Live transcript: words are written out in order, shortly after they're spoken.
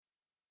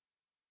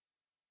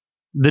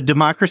The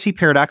Democracy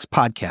Paradox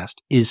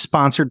podcast is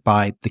sponsored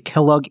by the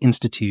Kellogg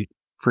Institute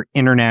for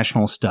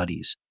International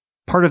Studies,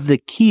 part of the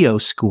Keough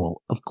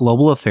School of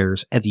Global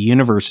Affairs at the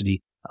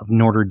University of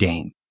Notre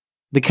Dame.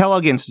 The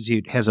Kellogg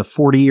Institute has a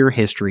 40-year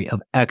history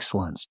of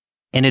excellence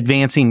in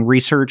advancing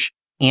research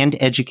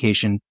and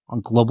education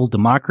on global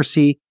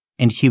democracy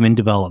and human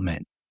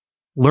development.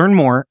 Learn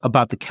more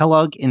about the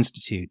Kellogg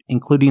Institute,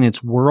 including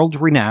its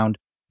world-renowned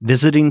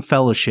visiting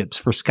fellowships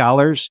for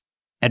scholars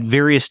at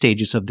various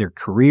stages of their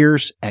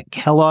careers at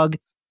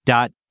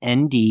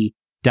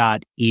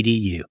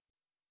kellogg.nd.edu.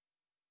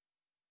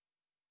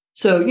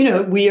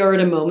 So, we are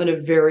at a moment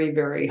of very,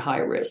 very high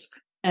risk.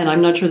 And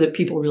I'm not sure that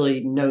people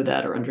really know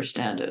that or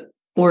understand it.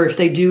 Or if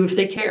they do, if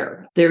they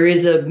care. There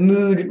is a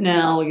mood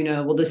now,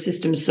 well, the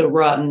system's so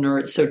rotten or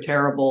it's so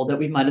terrible that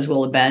we might as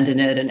well abandon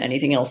it and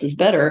anything else is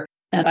better.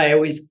 And I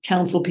always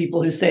counsel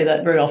people who say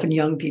that, very often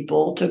young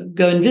people, to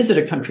go and visit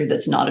a country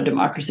that's not a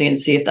democracy and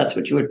see if that's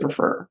what you would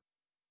prefer.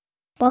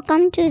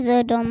 Welcome to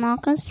the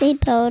Democracy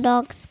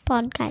Paradox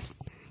podcast.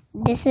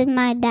 This is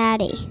my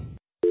daddy.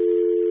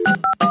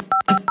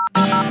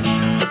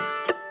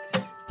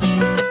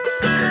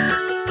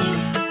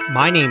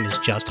 My name is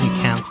Justin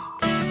Kempf,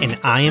 and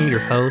I am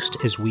your host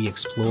as we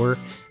explore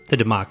the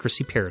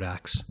Democracy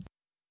Paradox.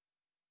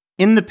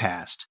 In the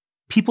past,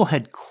 people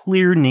had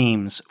clear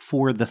names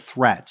for the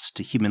threats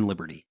to human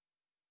liberty.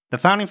 The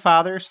Founding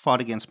Fathers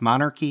fought against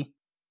monarchy.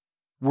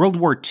 World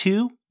War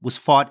II was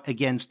fought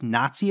against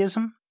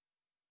Nazism.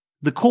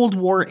 The Cold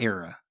War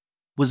era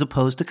was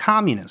opposed to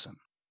communism.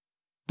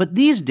 But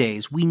these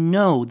days, we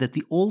know that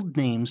the old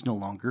names no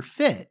longer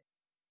fit.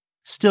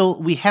 Still,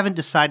 we haven't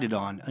decided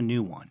on a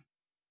new one.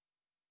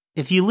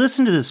 If you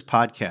listen to this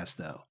podcast,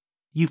 though,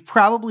 you've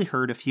probably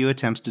heard a few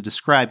attempts to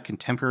describe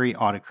contemporary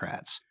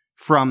autocrats,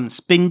 from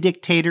spin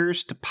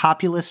dictators to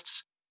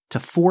populists to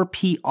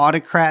 4P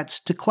autocrats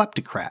to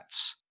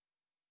kleptocrats.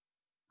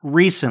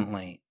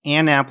 Recently,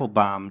 Anne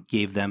Applebaum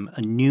gave them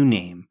a new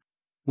name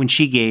when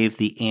she gave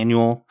the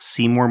annual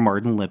Seymour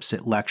Martin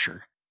Lipset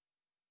lecture.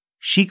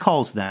 She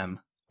calls them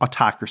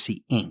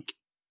Autocracy, Inc.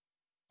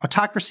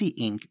 Autocracy,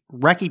 Inc.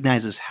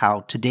 recognizes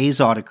how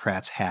today's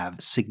autocrats have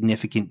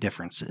significant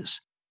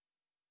differences.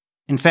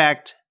 In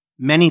fact,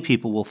 many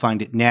people will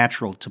find it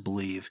natural to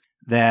believe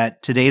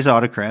that today's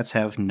autocrats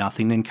have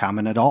nothing in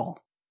common at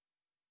all.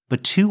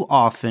 But too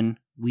often,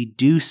 we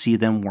do see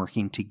them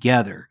working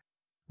together,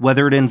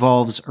 whether it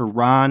involves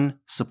Iran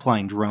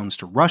supplying drones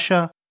to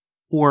Russia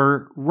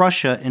or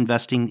Russia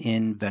investing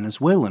in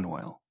Venezuelan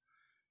oil.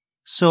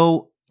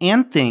 So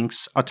Anne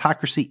thinks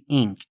Autocracy,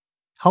 Inc.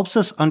 helps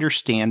us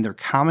understand their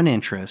common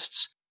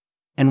interests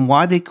and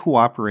why they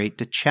cooperate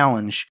to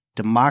challenge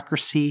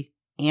democracy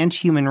and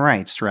human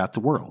rights throughout the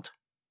world.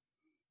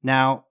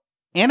 Now,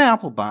 Anne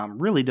Applebaum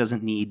really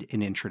doesn't need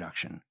an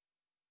introduction.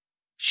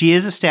 She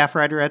is a staff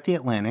writer at The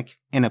Atlantic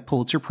and a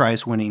Pulitzer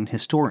Prize-winning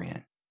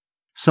historian.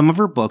 Some of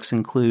her books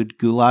include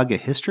Gulag: A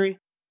History,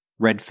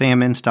 Red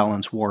Famine,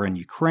 Stalin's War in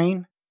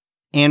Ukraine,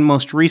 and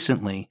most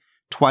recently,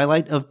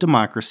 Twilight of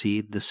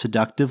Democracy, The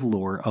Seductive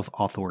Lure of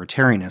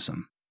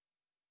Authoritarianism.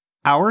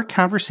 Our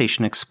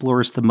conversation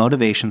explores the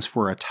motivations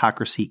for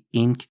Autocracy,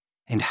 Inc.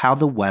 and how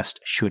the West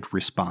should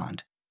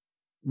respond.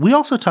 We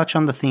also touch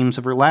on the themes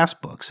of her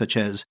last book, such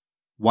as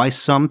why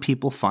some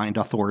people find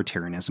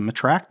authoritarianism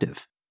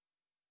attractive.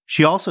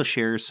 She also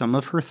shares some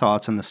of her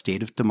thoughts on the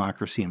state of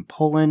democracy in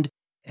Poland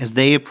as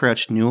they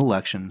approach new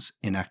elections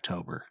in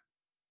October.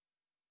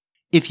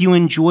 If you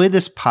enjoy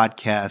this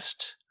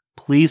podcast,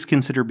 please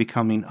consider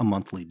becoming a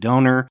monthly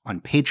donor on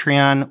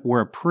Patreon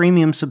or a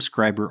premium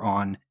subscriber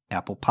on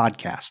Apple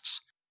Podcasts.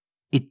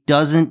 It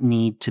doesn't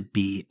need to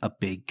be a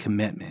big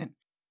commitment.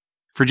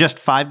 For just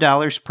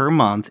 $5 per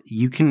month,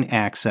 you can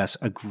access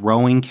a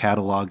growing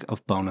catalog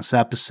of bonus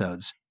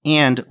episodes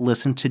and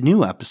listen to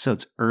new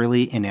episodes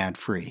early and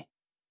ad-free.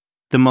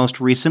 The most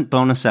recent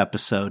bonus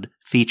episode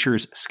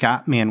features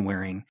Scott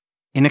Manwaring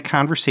in a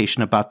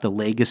conversation about the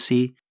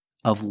legacy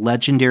of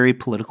legendary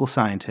political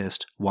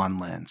scientist Juan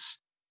Linz.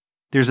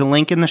 There's a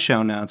link in the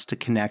show notes to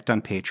connect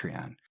on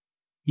Patreon.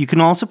 You can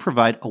also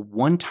provide a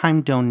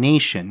one-time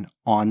donation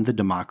on the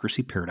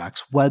Democracy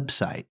Paradox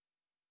website.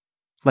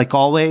 Like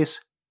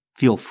always,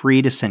 feel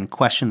free to send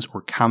questions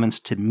or comments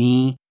to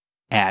me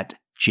at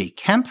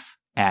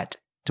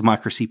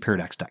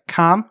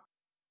jkempf@democracyparadox.com.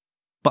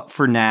 But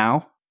for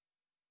now,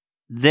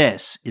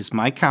 this is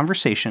my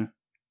conversation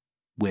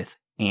with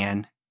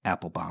Anne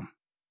Applebaum.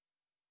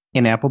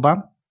 Anne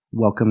Applebaum,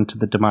 welcome to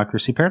the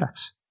Democracy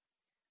Paradox.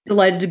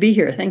 Delighted to be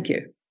here. Thank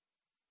you.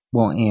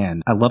 Well,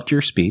 Anne, I loved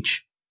your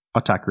speech,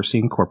 Autocracy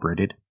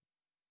Incorporated,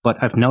 but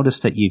I've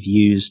noticed that you've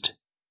used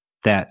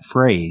that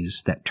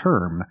phrase, that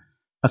term,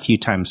 a few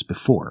times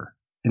before.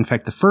 In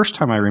fact, the first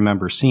time I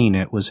remember seeing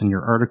it was in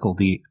your article,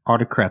 The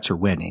Autocrats Are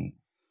Winning,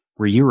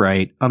 where you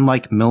write,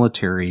 unlike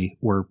military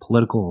or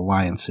political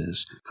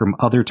alliances from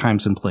other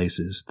times and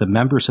places, the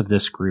members of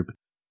this group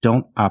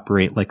don't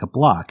operate like a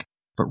bloc,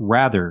 but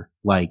rather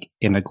like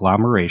an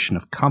agglomeration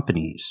of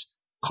companies.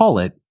 Call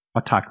it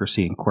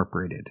Autocracy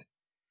Incorporated.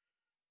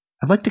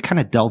 I'd like to kind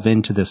of delve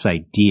into this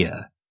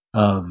idea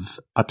of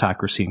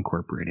Autocracy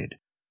Incorporated.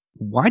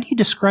 Why do you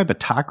describe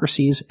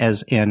autocracies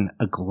as an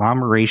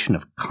agglomeration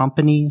of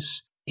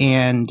companies?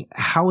 And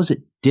how is it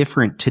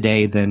different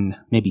today than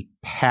maybe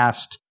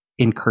past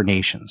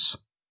incarnations?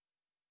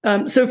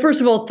 So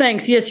first of all,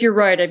 thanks. Yes, you're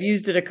right. I've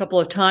used it a couple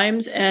of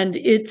times, and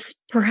it's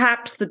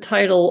perhaps the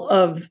title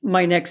of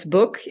my next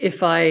book,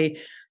 if I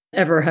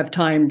ever have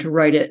time to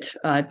write it.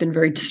 I've been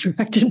very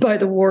distracted by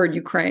the war in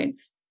Ukraine.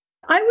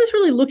 I was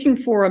really looking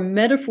for a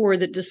metaphor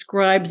that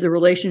describes the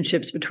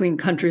relationships between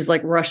countries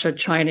like Russia,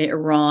 China,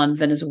 Iran,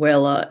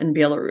 Venezuela, and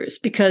Belarus,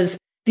 because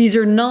these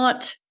are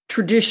not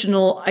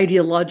traditional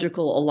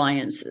ideological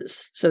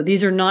alliances. So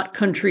these are not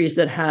countries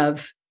that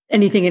have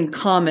anything in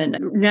common.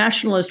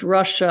 Nationalist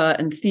Russia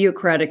and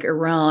theocratic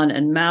Iran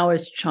and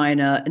Maoist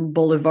China and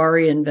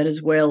Bolivarian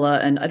Venezuela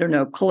and,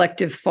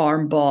 collective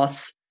farm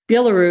boss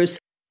Belarus,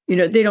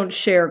 they don't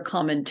share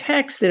common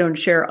texts. They don't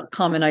share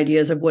common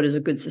ideas of what is a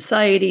good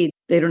society.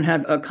 They don't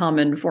have a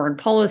common foreign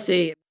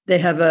policy. They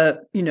have a,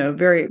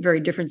 very,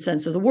 very different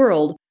sense of the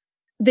world.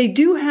 They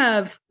do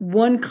have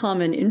one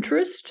common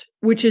interest,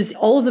 which is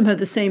all of them have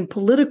the same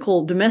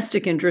political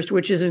domestic interest,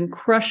 which is in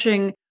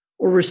crushing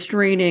or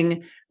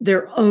restraining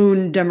their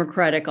own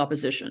democratic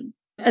opposition.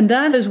 And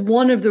that is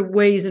one of the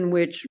ways in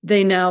which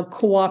they now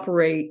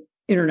cooperate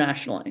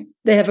internationally.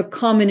 They have a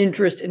common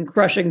interest in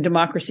crushing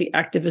democracy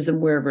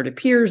activism wherever it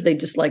appears. They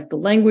dislike the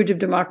language of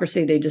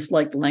democracy. They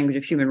dislike the language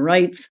of human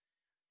rights.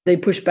 They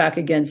push back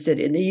against it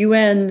in the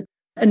UN.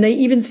 And they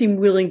even seem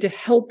willing to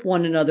help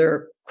one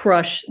another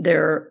crush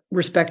their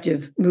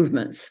respective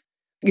movements.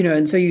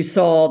 And so you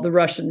saw the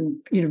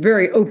Russian,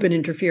 very open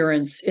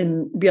interference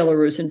in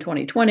Belarus in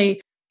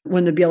 2020,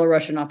 when the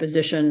Belarusian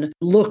opposition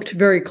looked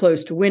very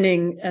close to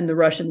winning and the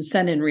Russians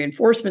sent in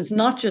reinforcements,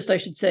 not just, I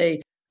should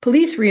say,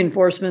 police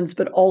reinforcements,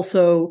 but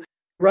also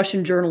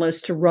Russian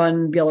journalists to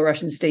run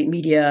Belarusian state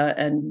media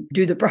and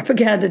do the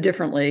propaganda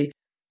differently.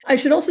 I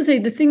should also say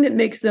the thing that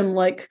makes them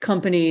like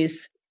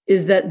companies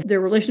is that their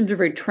relationships are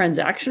very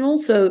transactional.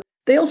 So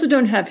they also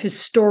don't have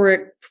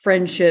historic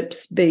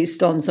friendships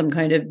based on some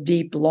kind of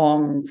deep,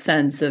 long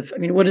sense of,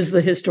 what is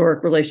the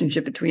historic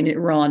relationship between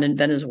Iran and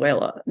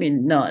Venezuela?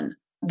 None.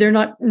 They're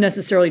not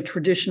necessarily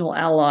traditional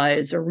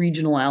allies or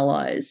regional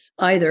allies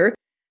either.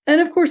 And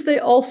of course, they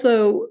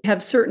also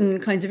have certain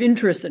kinds of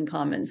interests in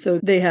common. So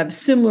they have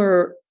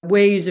similar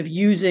ways of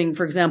using,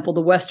 for example,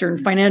 the Western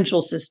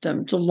financial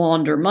system to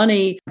launder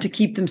money, to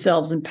keep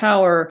themselves in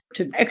power,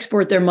 to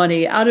export their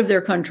money out of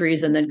their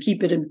countries and then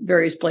keep it in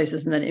various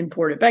places and then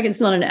import it back.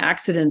 It's not an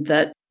accident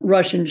that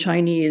Russian,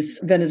 Chinese,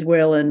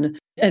 Venezuelan,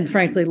 and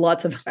frankly,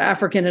 lots of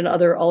African and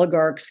other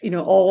oligarchs,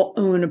 all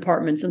own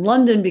apartments in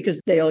London because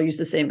they all use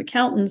the same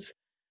accountants.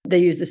 They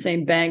use the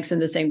same banks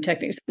and the same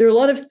techniques. There are a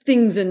lot of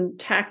things and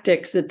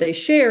tactics that they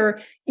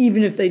share,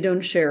 even if they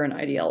don't share an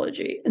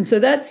ideology. And so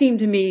that seemed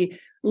to me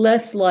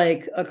less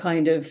like a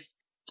kind of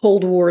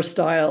Cold War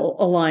style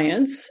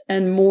alliance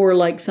and more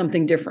like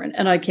something different.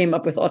 And I came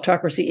up with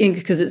Autocracy Inc.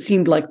 because it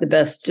seemed like the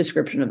best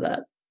description of that.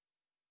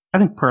 I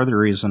think part of the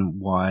reason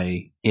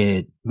why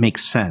it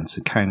makes sense,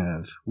 it kind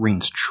of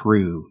rings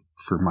true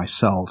for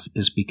myself,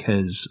 is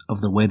because of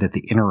the way that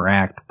they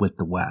interact with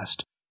the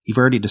West. You've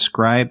already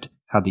described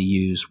how they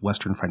use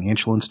Western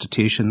financial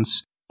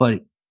institutions,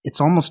 but it's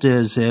almost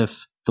as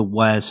if the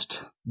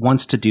West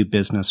wants to do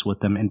business with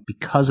them, and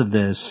because of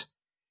this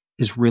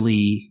is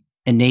really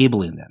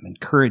enabling them,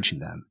 encouraging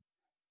them.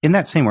 In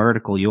that same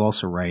article, you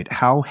also write,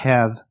 how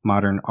have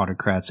modern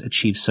autocrats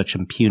achieved such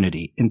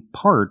impunity? In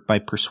part by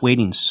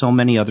persuading so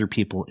many other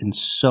people in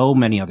so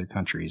many other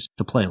countries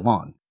to play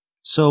along.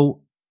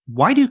 So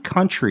why do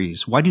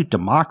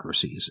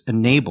democracies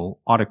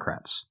enable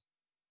autocrats?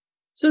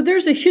 So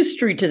there's a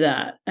history to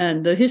that.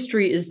 And the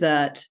history is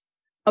that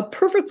a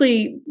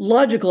perfectly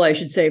logical, I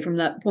should say, from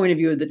that point of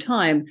view at the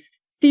time,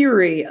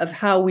 theory of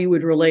how we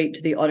would relate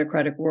to the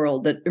autocratic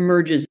world that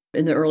emerges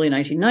in the early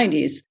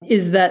 1990s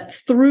is that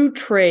through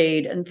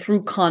trade and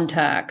through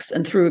contacts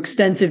and through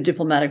extensive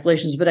diplomatic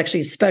relations, but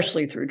actually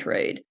especially through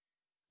trade,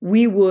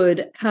 we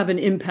would have an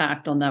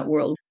impact on that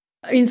world.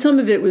 Some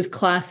of it was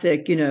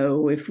classic,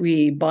 if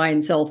we buy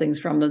and sell things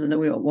from them, then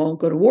we won't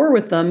go to war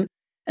with them.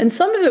 And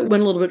some of it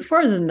went a little bit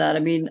farther than that.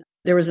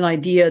 There was an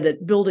idea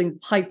that building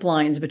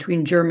pipelines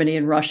between Germany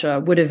and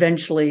Russia would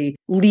eventually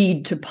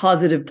lead to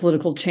positive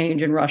political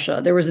change in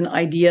Russia. There was an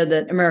idea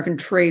that American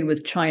trade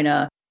with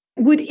China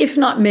would, if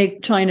not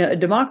make China a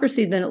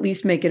democracy, then at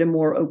least make it a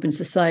more open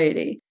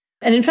society.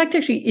 And in fact,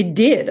 actually, it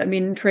did.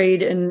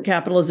 Trade and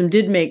capitalism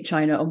did make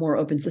China a more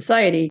open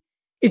society.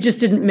 It just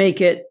didn't make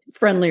it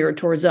friendlier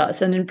towards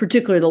us. And in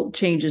particular, the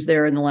changes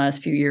there in the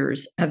last few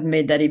years have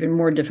made that even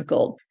more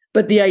difficult.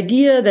 But the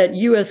idea that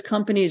U.S.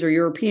 companies or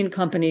European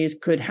companies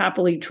could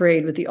happily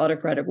trade with the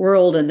autocratic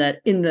world and that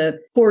in the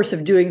course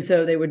of doing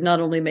so, they would not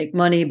only make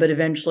money, but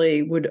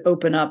eventually would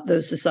open up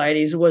those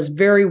societies was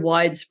very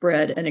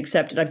widespread and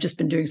accepted. I've just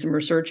been doing some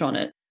research on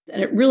it.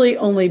 And it really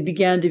only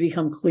began to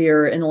become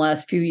clear in the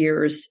last few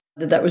years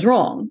that that was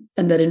wrong.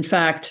 And that, in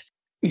fact,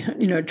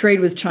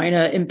 trade with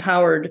China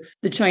empowered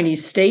the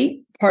Chinese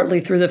state, partly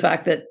through the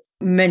fact that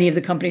many of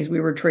the companies we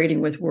were trading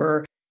with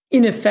were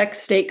in effect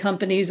state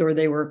companies, or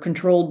they were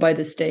controlled by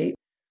the state.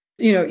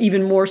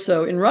 Even more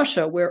so in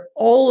Russia, where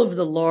all of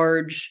the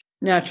large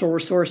natural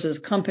resources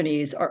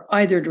companies are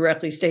either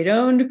directly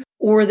state-owned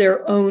or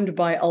they're owned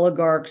by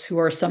oligarchs who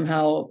are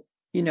somehow,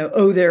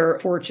 owe their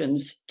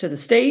fortunes to the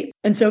state.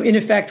 And so, in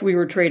effect, we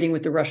were trading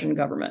with the Russian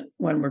government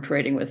when we're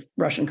trading with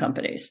Russian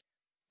companies.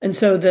 And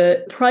so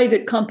the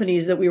private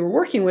companies that we were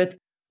working with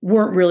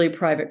weren't really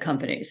private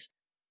companies.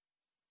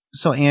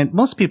 So, and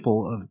most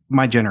people of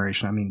my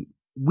generation,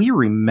 we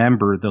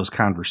remember those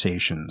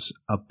conversations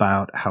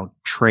about how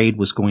trade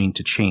was going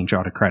to change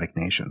autocratic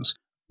nations.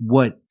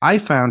 What I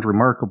found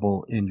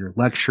remarkable in your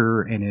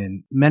lecture and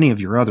in many of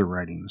your other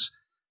writings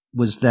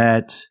was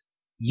that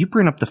you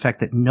bring up the fact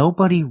that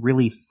nobody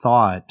really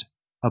thought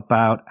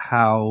about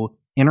how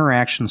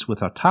interactions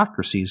with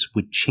autocracies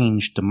would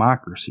change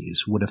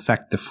democracies, would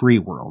affect the free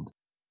world.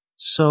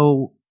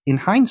 So, in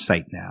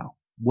hindsight now,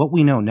 what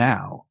we know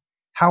now,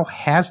 how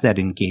has that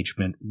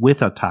engagement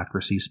with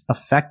autocracies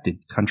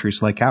affected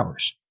countries like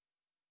ours?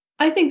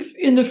 I think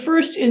in the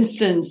first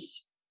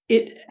instance,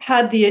 it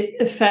had the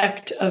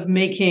effect of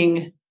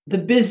making the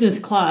business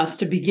class,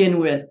 to begin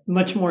with,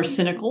 much more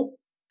cynical.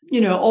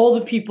 All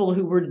the people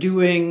who were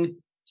doing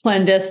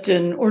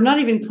clandestine, or not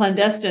even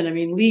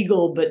clandestine,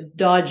 legal but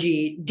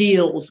dodgy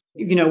deals,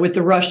 with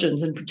the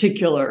Russians in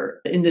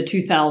particular in the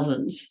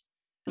 2000s.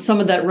 Some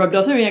of that rubbed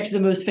off. Actually,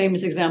 the most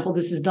famous example,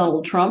 this is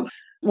Donald Trump.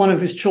 One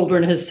of his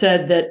children has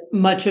said that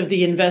much of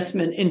the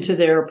investment into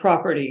their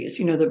properties,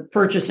 the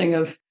purchasing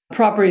of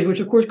properties, which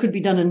of course could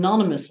be done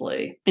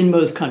anonymously in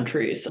most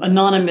countries.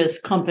 Anonymous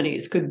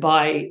companies could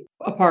buy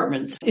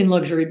apartments in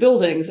luxury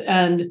buildings.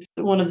 And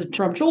one of the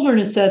Trump children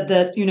has said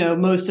that,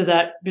 most of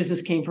that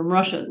business came from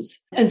Russians.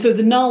 And so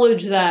the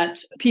knowledge that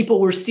people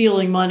were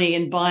stealing money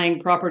and buying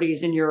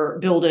properties in your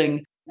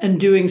building and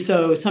doing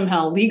so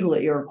somehow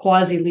legally or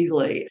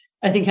quasi-legally,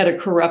 I think had a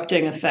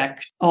corrupting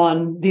effect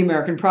on the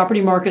American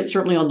property market,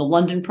 certainly on the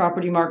London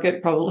property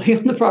market, probably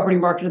on the property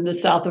market in the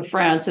south of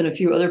France and a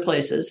few other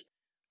places.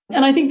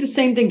 And I think the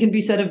same thing can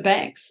be said of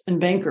banks and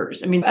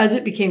bankers. As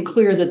it became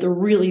clear that the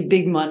really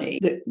big money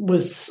that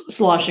was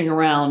sloshing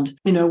around,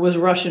 was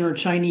Russian or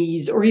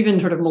Chinese or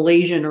even sort of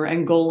Malaysian or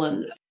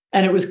Angolan,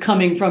 and it was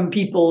coming from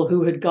people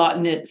who had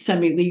gotten it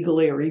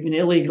semi-legally or even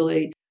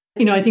illegally,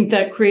 I think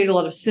that created a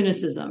lot of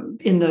cynicism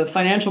in the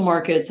financial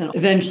markets, and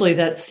eventually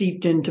that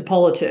seeped into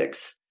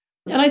politics.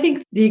 And I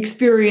think the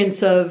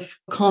experience of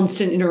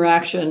constant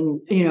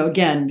interaction,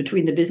 again,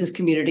 between the business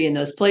community and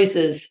those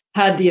places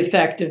had the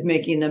effect of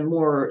making them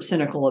more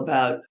cynical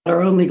about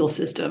our own legal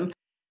system.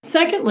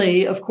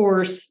 Secondly, of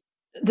course,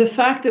 the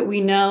fact that we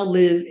now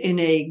live in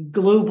a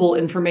global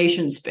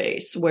information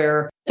space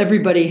where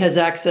everybody has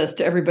access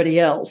to everybody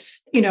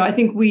else, I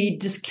think we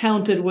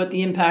discounted what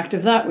the impact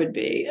of that would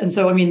be. And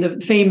so,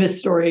 the famous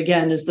story,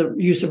 again, is the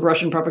use of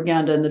Russian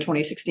propaganda in the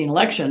 2016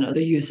 election, or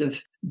the use of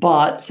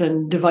bots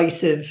and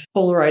divisive,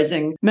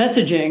 polarizing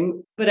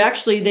messaging. But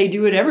actually, they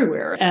do it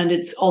everywhere. And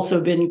it's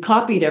also been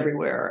copied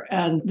everywhere.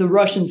 And the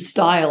Russian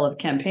style of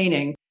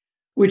campaigning,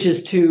 which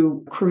is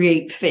to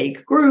create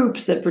fake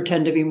groups that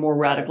pretend to be more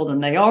radical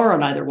than they are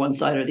on either one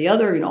side or the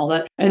other, all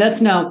that. And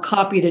that's now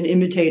copied and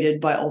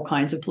imitated by all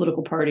kinds of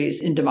political parties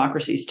in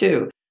democracies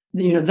too.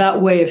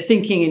 That way of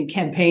thinking and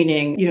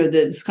campaigning,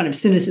 this kind of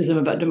cynicism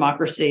about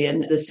democracy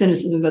and the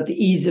cynicism about the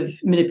ease of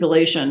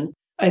manipulation,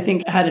 I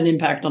think had an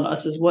impact on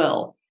us as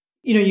well.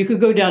 You could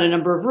go down a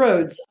number of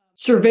roads.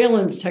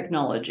 Surveillance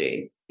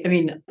technology.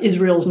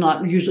 Israel's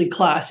not usually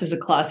classed as a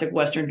classic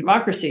Western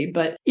democracy,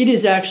 but it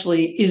is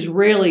actually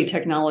Israeli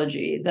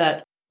technology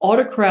that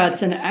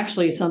autocrats and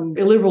actually some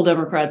illiberal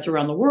Democrats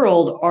around the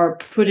world are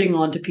putting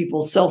onto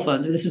people's cell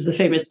phones. This is the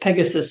famous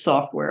Pegasus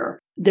software.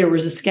 There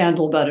was a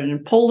scandal about it in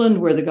Poland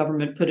where the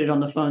government put it on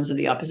the phones of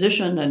the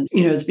opposition. And,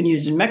 it's been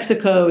used in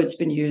Mexico. It's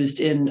been used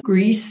in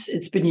Greece.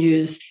 It's been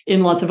used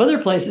in lots of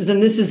other places.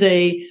 And this is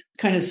a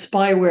kind of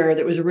spyware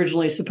that was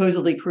originally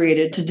supposedly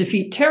created to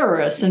defeat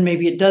terrorists. And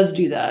maybe it does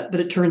do that. But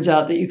it turns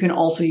out that you can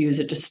also use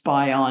it to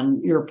spy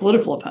on your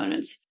political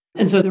opponents.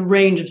 And so the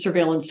range of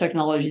surveillance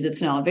technology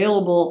that's now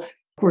available.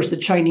 Of course, the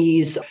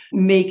Chinese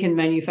make and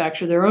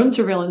manufacture their own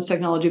surveillance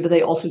technology, but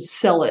they also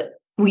sell it.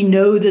 We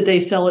know that they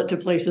sell it to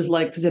places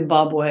like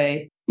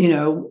Zimbabwe.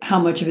 How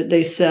much of it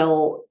they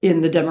sell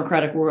in the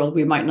democratic world,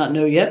 we might not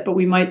know yet, but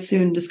we might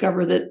soon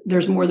discover that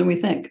there's more than we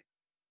think.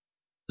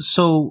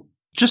 So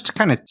just to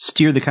kind of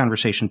steer the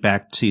conversation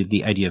back to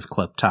the idea of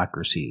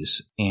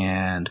kleptocracies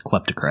and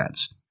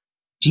kleptocrats,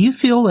 do you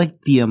feel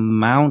like the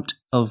amount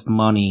of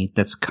money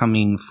that's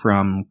coming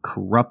from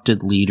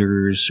corrupted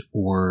leaders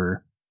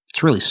or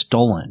it's really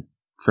stolen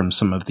from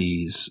some of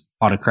these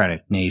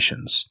autocratic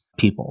nations,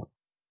 people,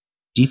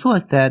 do you feel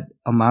like that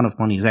amount of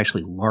money is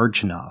actually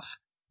large enough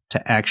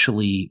to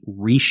actually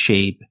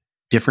reshape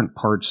different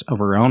parts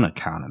of our own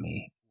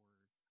economy?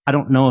 I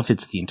don't know if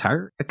it's the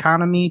entire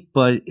economy,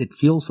 but it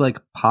feels like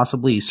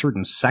possibly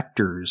certain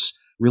sectors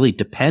really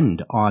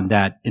depend on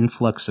that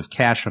influx of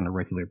cash on a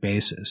regular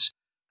basis.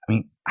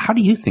 How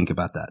do you think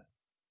about that?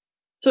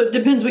 So it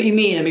depends what you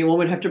mean. One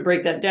would have to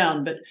break that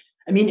down, but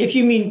I mean, if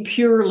you mean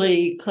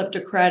purely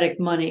kleptocratic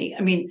money,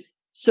 I mean,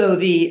 so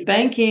the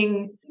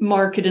banking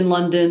market in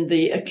London,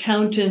 the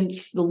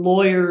accountants, the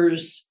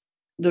lawyers,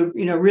 the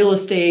real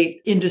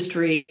estate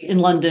industry in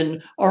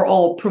London are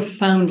all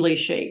profoundly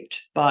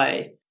shaped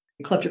by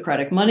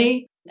kleptocratic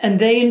money. And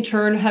they in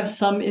turn have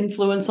some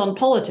influence on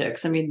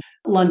politics. I mean,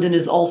 London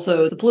is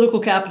also the political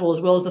capital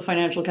as well as the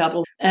financial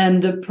capital.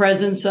 And the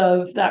presence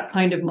of that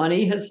kind of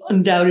money has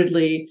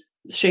undoubtedly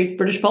shaped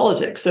British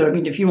politics. So, I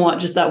mean, if you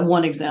want just that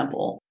one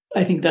example,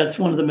 I think that's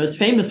one of the most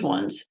famous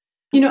ones.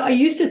 I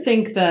used to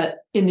think that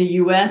in the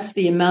US,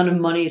 the amount of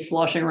money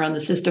sloshing around the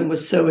system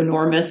was so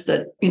enormous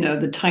that,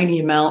 the tiny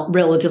amount,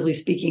 relatively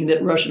speaking,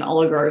 that Russian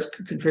oligarchs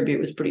could contribute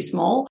was pretty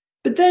small.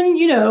 But then,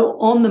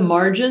 on the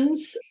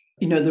margins,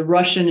 the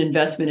Russian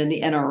investment in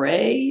the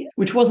NRA,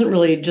 which wasn't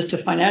really just a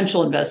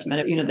financial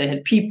investment. They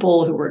had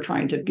people who were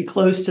trying to be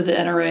close to the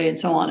NRA and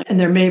so on. And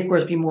there may, of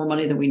course, be more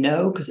money than we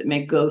know because it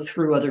may go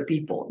through other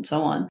people and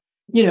so on.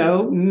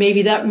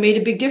 Maybe that made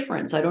a big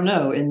difference. I don't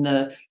know, in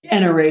the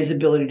NRA's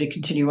ability to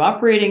continue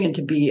operating and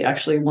to be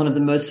actually one of the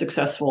most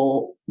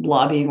successful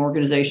lobbying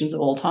organizations of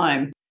all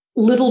time.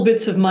 Little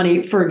bits of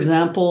money, for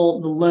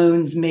example, the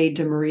loans made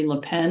to Marine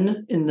Le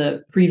Pen in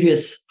the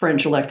previous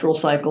French electoral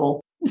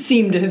cycle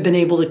seem to have been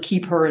able to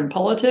keep her in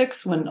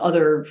politics when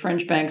other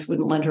French banks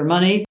wouldn't lend her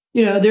money.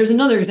 There's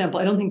another example.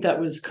 I don't think that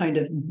was kind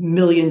of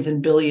millions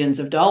and billions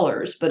of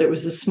dollars, but it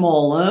was a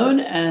small loan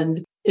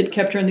and it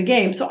kept her in the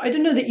game. So I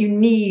don't know that you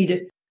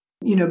need,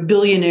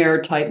 billionaire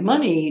type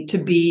money to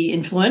be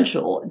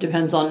influential. It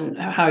depends on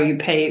how you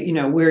pay,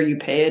 where you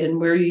pay it and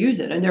where you use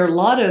it. And there are a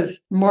lot of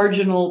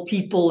marginal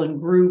people and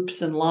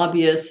groups and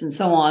lobbyists and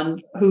so on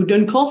who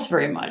don't cost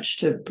very much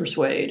to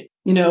persuade.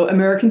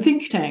 American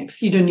think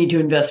tanks, you don't need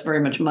to invest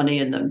very much money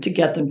in them to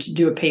get them to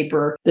do a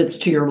paper that's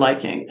to your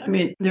liking. I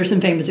mean, there's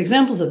some famous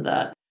examples of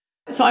that.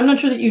 So I'm not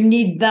sure that you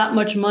need that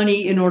much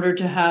money in order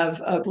to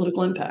have a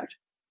political impact.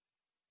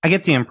 I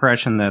get the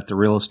impression that the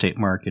real estate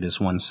market is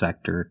one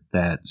sector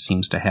that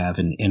seems to have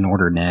an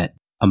inordinate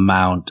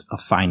amount of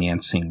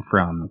financing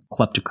from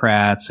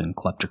kleptocrats and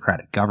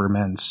kleptocratic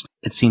governments.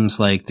 It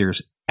seems like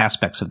there's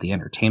aspects of the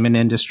entertainment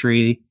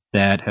industry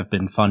that have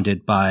been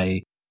funded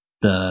by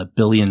the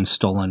billions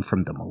stolen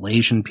from the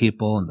Malaysian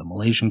people and the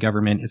Malaysian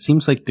government. It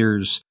seems like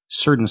there's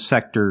certain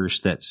sectors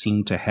that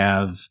seem to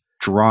have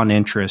drawn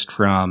interest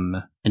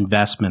from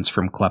investments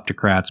from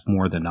kleptocrats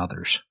more than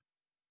others.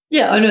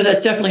 Yeah, I know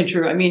that's definitely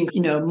true. I mean,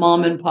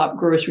 mom and pop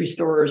grocery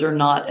stores are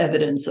not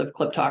evidence of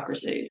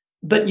kleptocracy,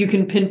 but you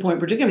can pinpoint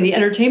particularly, the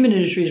entertainment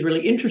industry is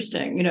really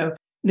interesting. In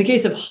the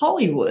case of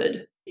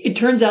Hollywood, it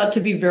turns out to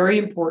be very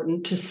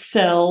important to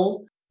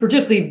sell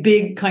particularly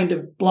big kind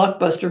of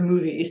blockbuster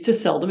movies, to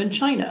sell them in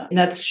China. And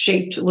that's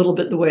shaped a little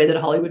bit the way that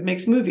Hollywood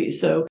makes movies.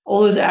 So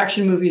all those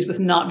action movies with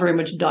not very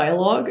much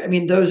dialogue, I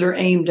mean, those are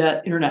aimed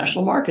at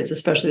international markets,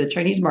 especially the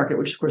Chinese market,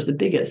 which is, of course, the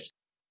biggest.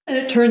 And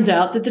it turns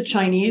out that the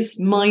Chinese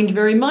mind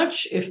very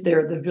much if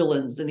they're the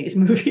villains in these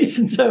movies.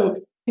 And so,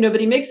 but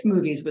he makes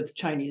movies with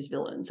Chinese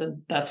villains,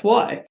 and that's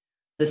why.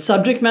 The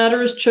subject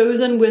matter is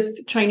chosen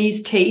with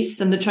Chinese tastes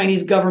and the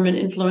Chinese government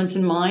influence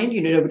in mind.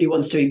 Nobody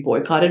wants to be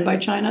boycotted by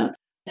China.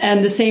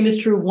 And the same is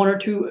true of one or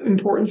two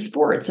important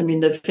sports. I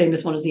mean, the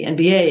famous one is the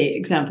NBA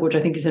example, which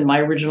I think is in my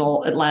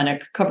original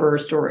Atlantic cover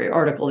story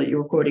article that you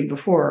were quoting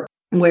before,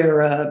 where,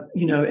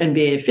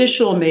 NBA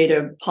official made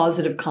a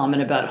positive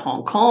comment about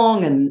Hong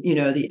Kong and,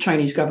 the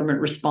Chinese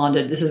government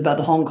responded. This is about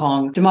the Hong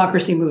Kong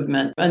democracy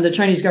movement. And the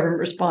Chinese government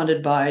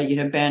responded by,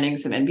 banning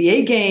some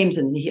NBA games,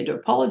 and he had to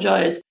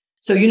apologize.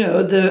 So,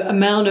 the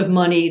amount of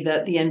money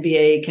that the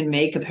NBA can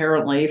make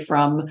apparently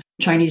from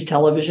Chinese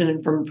television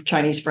and from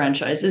Chinese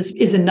franchises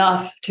is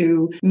enough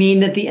to mean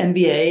that the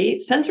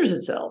NBA censors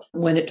itself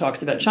when it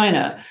talks about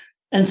China.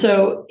 And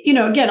so,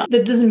 again,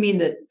 that doesn't mean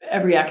that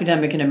every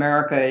academic in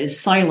America is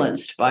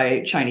silenced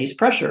by Chinese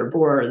pressure,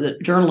 or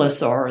that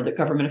journalists are, or that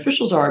government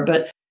officials are,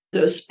 but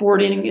the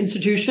sporting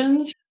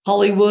institutions,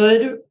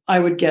 Hollywood, I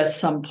would guess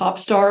some pop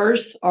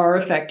stars are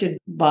affected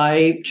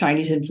by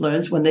Chinese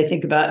influence when they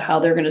think about how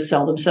they're going to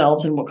sell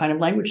themselves and what kind of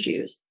language to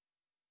use.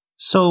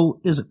 So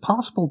is it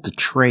possible to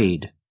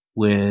trade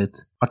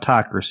with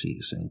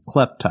autocracies and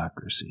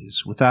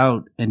kleptocracies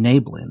without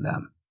enabling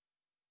them?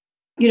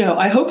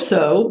 I hope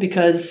so,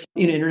 because,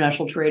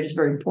 international trade is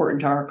very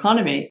important to our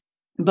economy,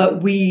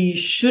 but we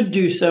should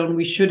do so, and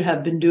we should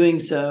have been doing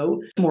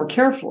so more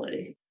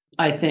carefully.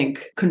 I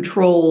think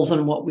controls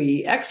on what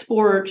we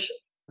export,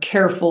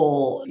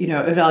 careful,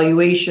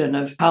 evaluation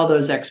of how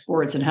those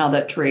exports and how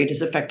that trade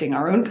is affecting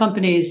our own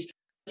companies.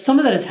 Some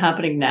of that is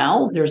happening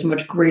now. There's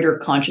much greater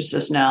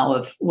consciousness now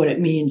of what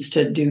it means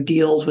to do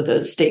deals with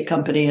a state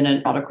company in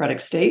an autocratic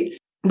state,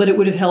 but it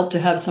would have helped to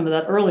have some of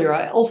that earlier.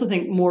 I also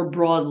think more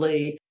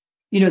broadly,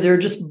 there are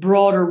just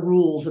broader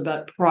rules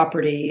about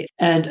property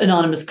and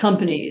anonymous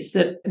companies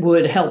that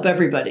would help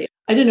everybody.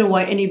 I don't know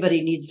why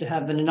anybody needs to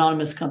have an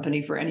anonymous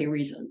company for any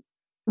reason.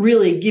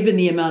 Really, given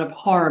the amount of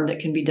harm that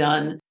can be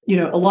done,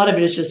 a lot of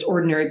it is just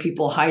ordinary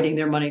people hiding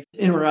their money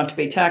in order not to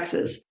pay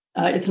taxes.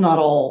 It's not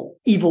all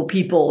evil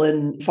people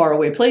in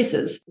faraway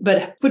places,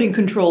 but putting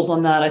controls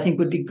on that, I think,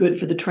 would be good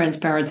for the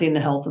transparency and the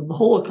health of the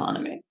whole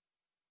economy.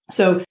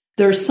 So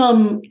there are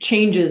some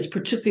changes,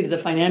 particularly to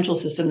the financial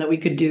system, that we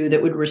could do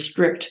that would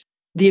restrict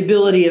the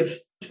ability of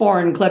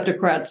foreign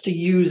kleptocrats to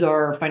use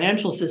our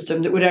financial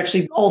system, that would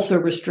actually also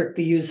restrict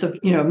the use of,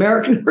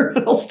 American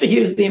criminals to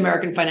use the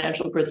American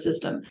financial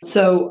system.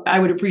 So I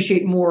would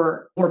appreciate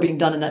more being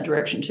done in that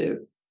direction too.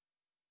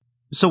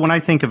 So when I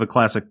think of a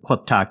classic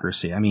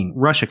kleptocracy, I mean,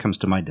 Russia comes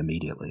to mind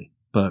immediately,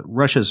 but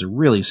Russia's a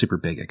really super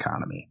big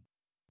economy.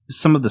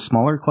 Some of the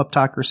smaller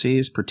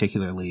kleptocracies,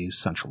 particularly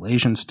Central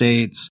Asian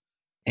states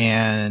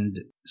and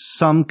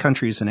some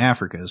countries in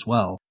Africa as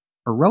well,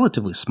 are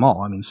relatively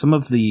small. I mean, some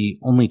of the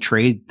only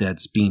trade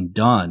that's being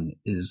done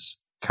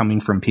is coming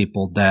from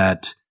people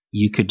that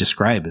you could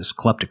describe as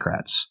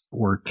kleptocrats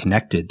or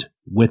connected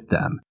with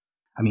them.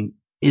 I mean,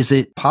 is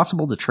it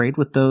possible to trade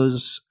with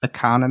those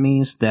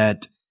economies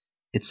that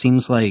it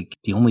seems like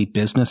the only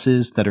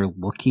businesses that are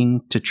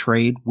looking to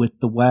trade with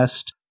the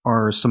West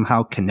are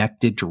somehow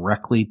connected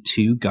directly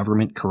to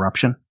government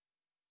corruption?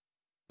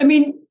 I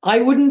mean,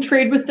 I wouldn't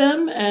trade with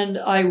them, and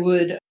I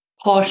would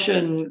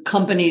caution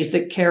companies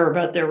that care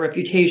about their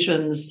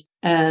reputations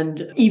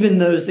and even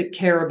those that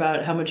care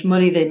about how much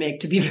money they make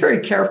to be very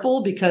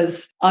careful,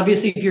 because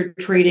obviously if you're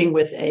trading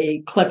with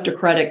a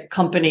kleptocratic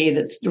company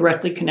that's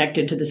directly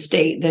connected to the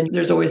state, then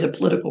there's always a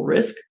political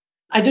risk.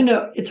 I don't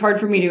know. It's hard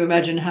for me to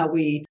imagine how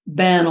we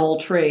ban all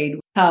trade,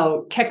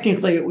 how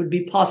technically it would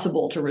be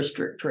possible to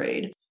restrict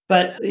trade.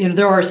 But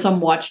there are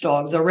some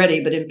watchdogs already,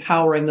 but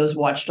empowering those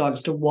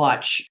watchdogs to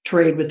watch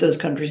trade with those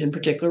countries in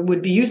particular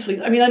would be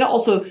useful. I mean,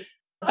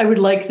 I would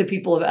like the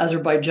people of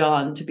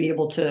Azerbaijan to be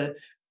able to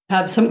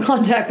have some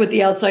contact with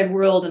the outside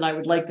world, and I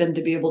would like them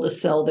to be able to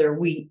sell their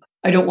wheat.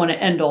 I don't want to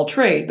end all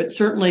trade, but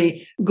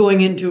certainly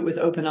going into it with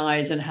open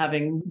eyes and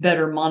having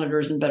better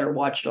monitors and better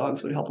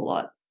watchdogs would help a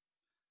lot.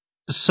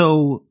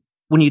 So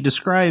when you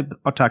describe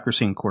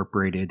Autocracy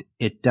Incorporated,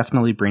 it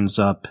definitely brings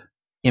up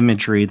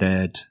imagery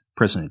that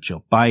President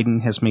Joe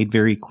Biden has made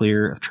very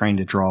clear of trying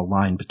to draw a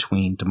line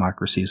between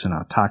democracies and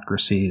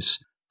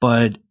autocracies.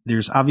 But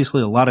there's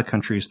obviously a lot of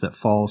countries that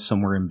fall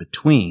somewhere in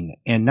between,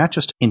 and not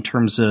just in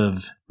terms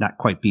of not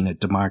quite being a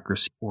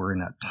democracy or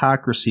an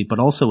autocracy, but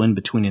also in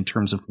between in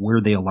terms of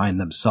where they align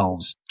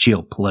themselves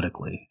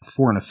geopolitically.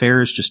 Foreign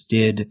Affairs just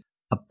did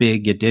a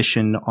big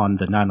edition on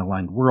the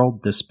non-aligned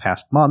world this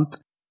past month.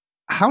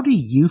 How do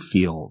you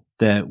feel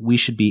that we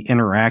should be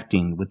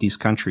interacting with these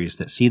countries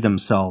that see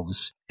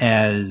themselves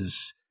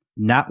as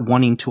not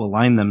wanting to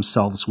align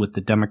themselves with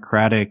the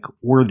democratic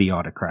or the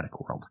autocratic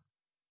world?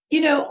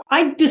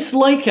 I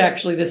dislike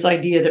actually this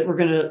idea that we're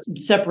going to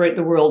separate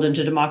the world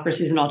into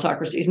democracies and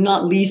autocracies,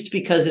 not least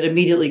because it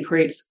immediately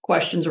creates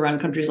questions around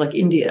countries like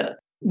India,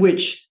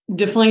 which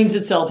defines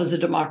itself as a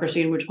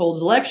democracy and which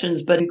holds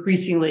elections, but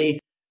increasingly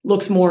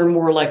looks more and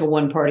more like a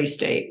one-party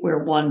state where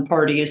one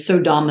party is so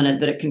dominant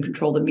that it can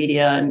control the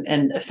media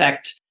and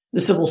affect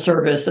the civil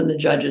service and the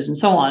judges and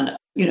so on.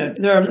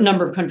 There are a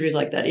number of countries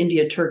like that,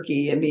 India,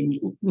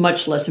 Turkey,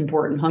 much less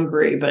important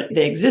Hungary, but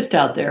they exist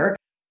out there.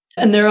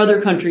 And there are other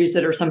countries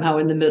that are somehow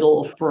in the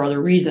middle for other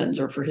reasons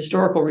or for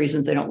historical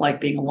reasons. They don't like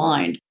being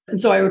aligned.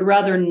 And so I would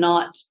rather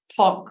not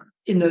talk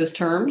in those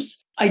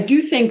terms. I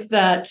do think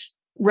that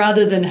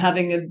rather than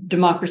having a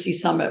democracy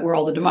summit where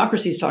all the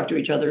democracies talk to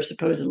each other,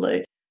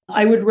 supposedly,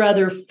 I would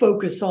rather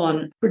focus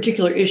on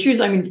particular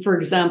issues. For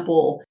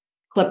example,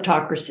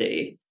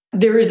 kleptocracy.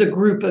 There is a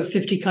group of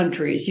 50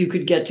 countries you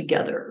could get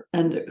together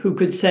and who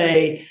could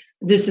say,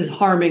 this is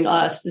harming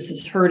us, this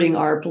is hurting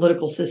our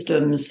political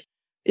systems,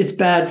 it's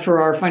bad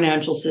for our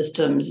financial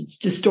systems, it's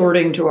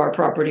distorting to our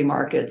property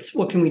markets.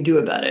 What can we do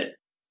about it?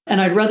 And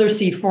I'd rather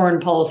see foreign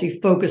policy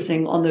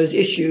focusing on those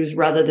issues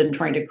rather than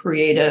trying to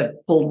create a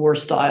Cold War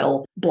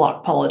style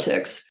bloc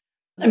politics.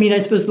 I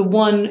suppose the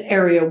one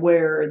area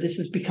where this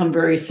has become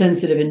very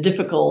sensitive and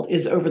difficult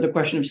is over the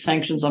question of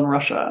sanctions on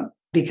Russia,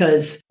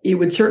 because it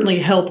would certainly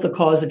help the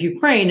cause of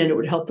Ukraine and it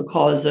would help the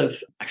cause of,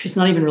 actually, it's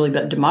not even really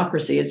about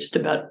democracy. It's just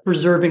about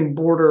preserving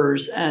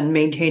borders and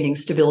maintaining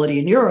stability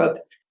in Europe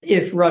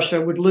if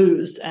Russia would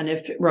lose and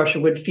if Russia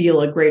would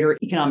feel a greater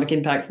economic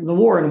impact from the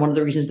war. And one of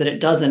the reasons that it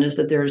doesn't is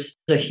that there's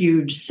a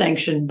huge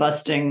sanction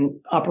busting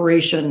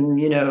operation,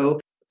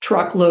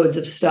 truckloads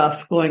of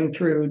stuff going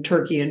through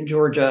Turkey and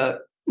Georgia.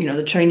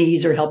 The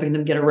Chinese are helping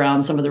them get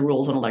around some of the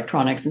rules on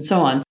electronics and so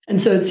on.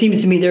 And so it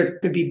seems to me there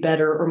could be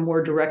better or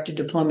more directed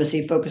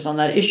diplomacy focused on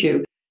that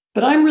issue.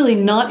 But I'm really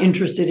not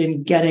interested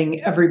in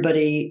getting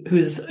everybody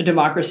who's a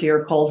democracy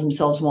or calls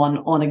themselves one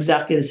on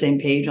exactly the same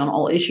page on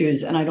all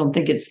issues. And I don't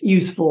think it's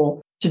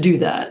useful to do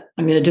that.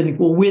 I don't think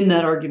we'll win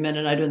that argument,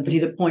 and I don't see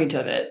the point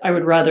of it. I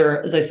would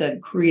rather, as I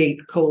said, create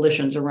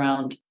coalitions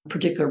around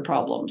particular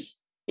problems.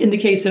 In the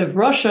case of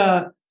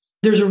Russia,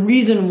 there's a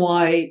reason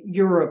why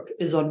Europe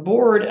is on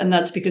board, and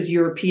that's because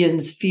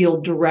Europeans feel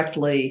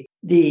directly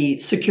the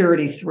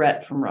security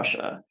threat from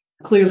Russia.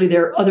 Clearly,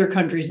 there are other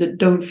countries that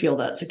don't feel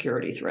that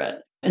security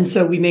threat. And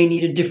so we may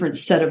need a different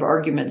set of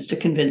arguments to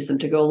convince them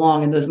to go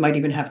along, and those might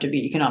even have to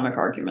be economic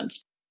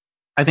arguments.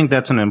 I think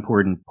that's an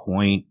important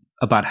point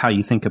about how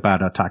you think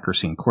about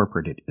Autocracy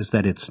Incorporated, is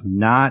that it's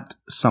not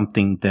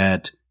something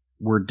that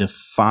we're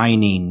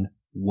defining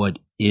what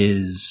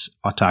is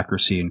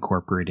Autocracy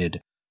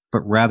Incorporated,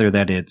 but rather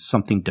that it's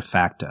something de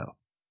facto.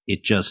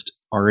 It just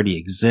already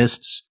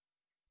exists,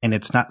 and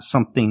it's not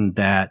something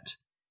that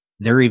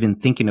they're even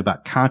thinking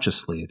about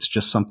consciously. It's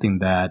just something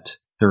that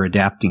they're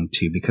adapting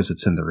to because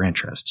it's in their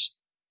interests.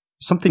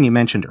 Something you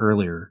mentioned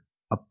earlier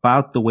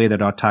about the way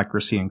that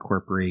Autocracy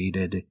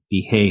Incorporated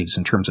behaves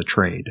in terms of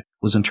trade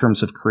was in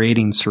terms of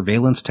creating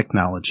surveillance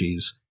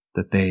technologies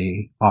that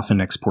they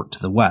often export to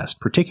the West,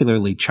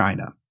 particularly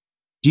China.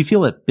 Do you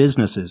feel that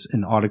businesses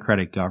in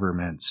autocratic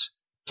governments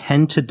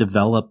tend to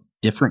develop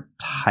different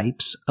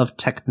types of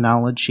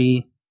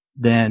technology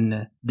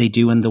than they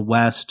do in the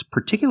West,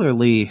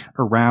 particularly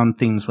around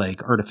things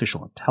like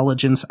artificial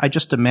intelligence? I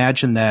just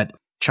imagine that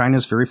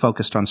China's very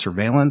focused on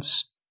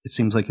surveillance. It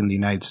seems like in the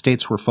United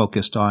States, we're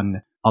focused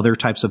on other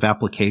types of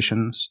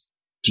applications.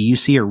 Do you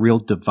see a real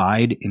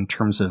divide in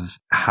terms of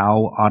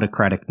how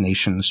autocratic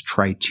nations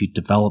try to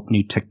develop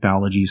new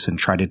technologies and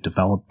try to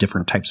develop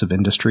different types of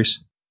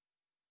industries?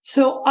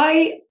 So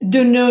I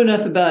don't know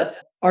enough about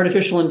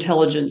artificial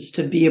intelligence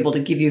to be able to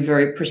give you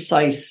very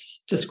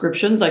precise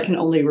descriptions. I can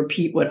only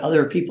repeat what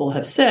other people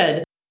have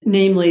said,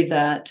 namely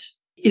that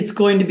it's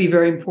going to be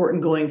very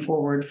important going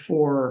forward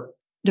for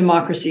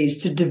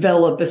democracies to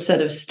develop a set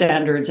of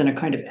standards and a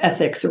kind of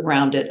ethics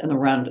around it and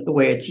around the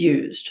way it's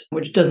used,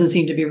 which doesn't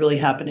seem to be really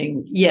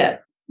happening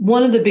yet.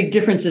 One of the big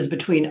differences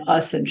between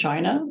us and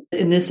China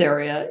in this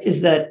area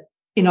is that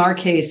in our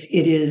case,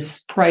 it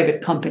is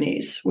private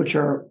companies which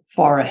are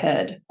far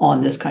ahead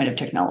on this kind of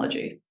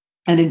technology.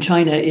 And in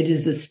China, it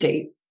is the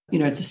state,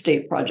 it's a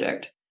state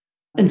project.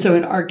 And so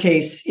in our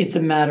case, it's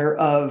a matter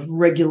of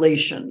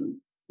regulation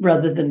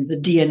rather than the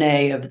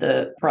DNA of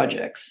the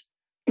projects.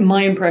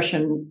 My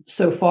impression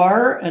so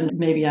far, and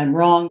maybe I'm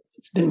wrong,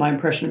 it's been my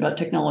impression about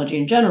technology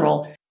in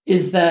general,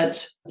 is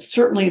that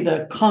certainly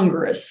the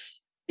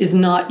Congress is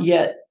not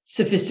yet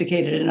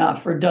sophisticated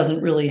enough or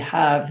doesn't really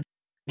have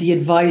the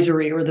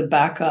advisory or the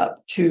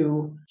backup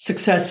to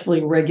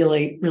successfully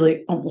regulate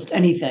really almost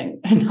anything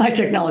in high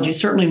technology,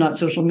 certainly not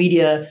social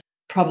media,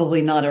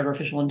 probably not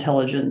artificial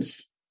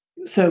intelligence.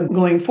 So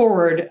going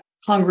forward,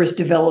 Congress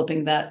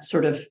developing that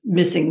sort of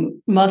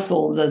missing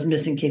muscle, those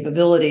missing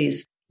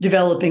capabilities,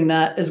 developing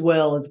that as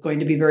well is going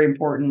to be very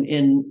important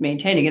in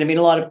maintaining it. I mean,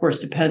 a lot, of course,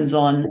 depends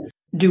on,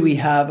 do we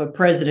have a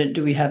president?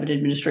 Do we have an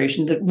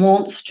administration that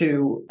wants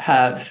to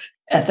have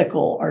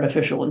ethical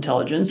artificial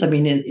intelligence? I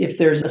mean, if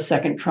there's a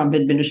second Trump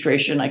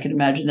administration, I can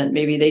imagine that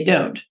maybe they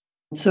don't.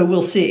 So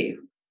we'll see.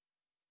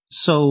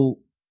 So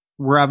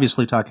we're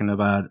obviously talking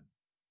about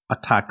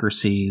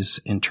autocracies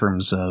in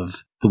terms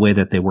of the way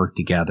that they work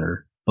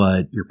together.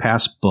 But your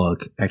past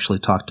book actually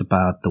talked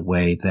about the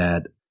way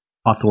that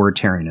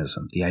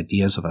authoritarianism, the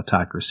ideas of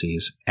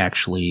autocracies,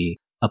 actually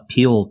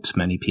appeal to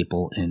many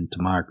people in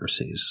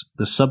democracies.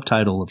 The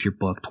subtitle of your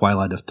book,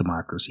 Twilight of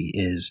Democracy,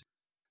 is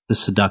The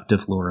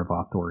Seductive Lure of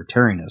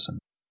Authoritarianism.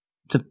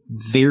 It's a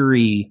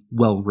very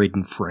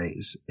well-written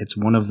phrase. It's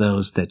one of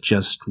those that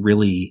just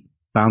really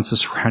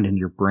bounces around in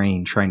your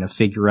brain trying to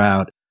figure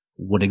out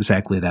what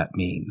exactly that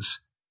means.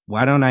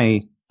 Why don't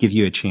I give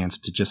you a chance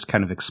to just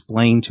kind of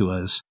explain to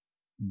us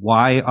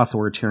why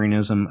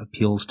authoritarianism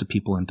appeals to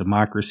people in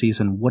democracies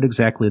and what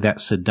exactly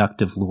that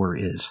seductive lure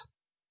is?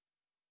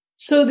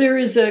 So there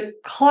is a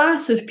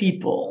class of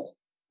people,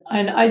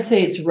 and I'd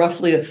say it's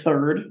roughly a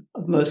third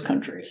of most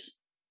countries,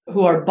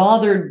 who are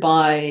bothered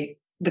by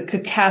the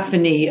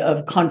cacophony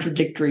of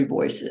contradictory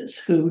voices,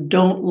 who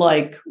don't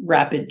like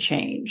rapid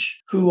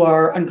change, who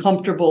are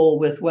uncomfortable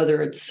with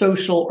whether it's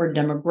social or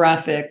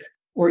demographic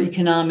or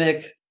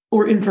economic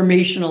or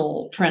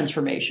informational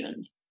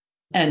transformation,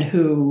 and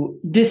who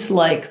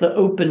dislike the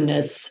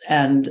openness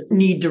and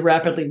need to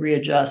rapidly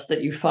readjust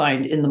that you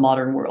find in the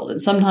modern world.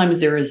 And sometimes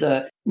there is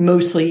a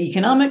mostly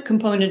economic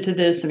component to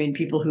this. I mean,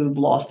 people who've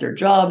lost their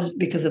jobs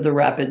because of the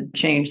rapid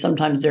change.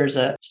 Sometimes there's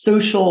a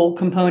social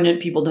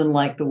component. People don't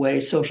like the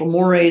way social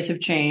mores have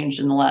changed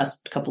in the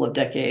last couple of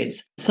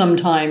decades.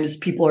 Sometimes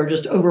people are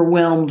just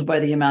overwhelmed by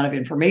the amount of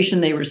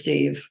information they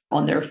receive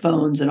on their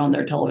phones and on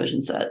their television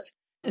sets.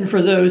 And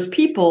for those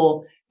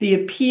people, the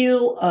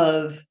appeal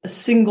of a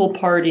single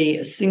party,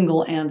 a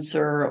single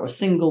answer, or a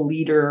single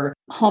leader,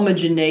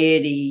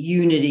 homogeneity,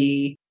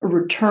 unity, a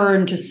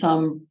return to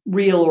some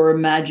real or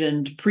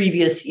imagined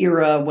previous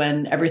era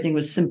when everything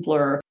was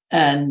simpler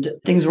and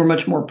things were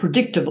much more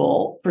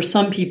predictable. For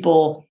some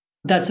people,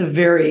 that's a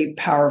very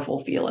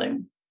powerful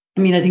feeling.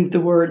 I mean, I think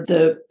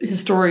the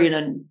historian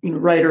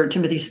and writer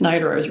Timothy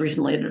Snyder, I was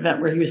recently at an event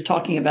where he was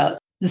talking about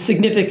the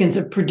significance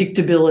of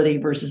predictability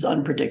versus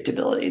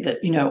unpredictability, that,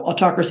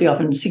 autocracy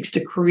often seeks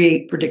to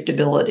create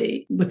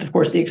predictability, with, of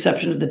course, the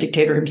exception of the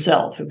dictator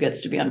himself, who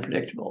gets to be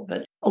unpredictable.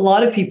 But a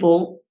lot of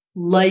people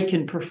like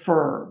and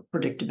prefer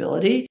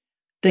predictability.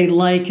 They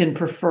like and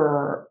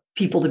prefer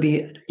people to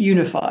be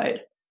unified.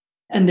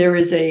 And there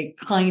is a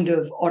kind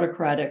of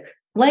autocratic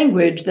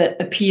language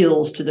that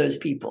appeals to those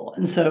people.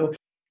 And so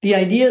the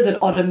idea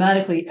that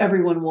automatically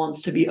everyone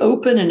wants to be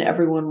open and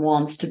everyone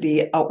wants to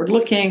be outward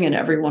looking and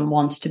everyone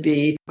wants to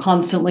be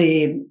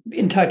constantly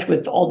in touch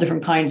with all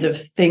different kinds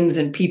of things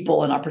and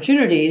people and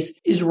opportunities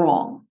is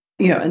wrong.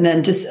 And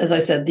then just as I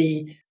said,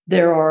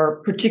 there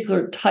are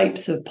particular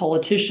types of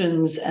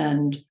politicians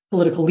and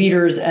political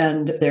leaders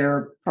and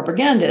their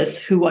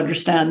propagandists who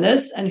understand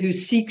this and who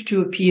seek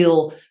to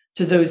appeal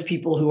to those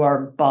people who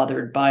are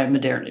bothered by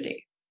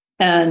modernity.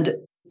 And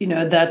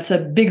that's a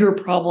bigger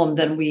problem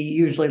than we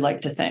usually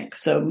like to think.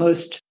 So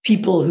most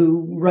people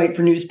who write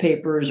for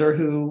newspapers or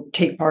who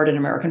take part in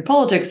American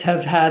politics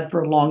have had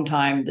for a long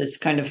time this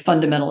kind of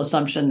fundamental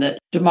assumption that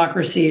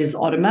democracy is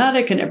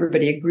automatic and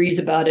everybody agrees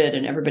about it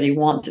and everybody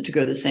wants it to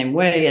go the same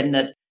way, and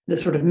that the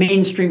sort of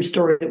mainstream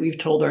story that we've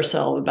told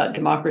ourselves about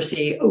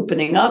democracy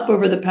opening up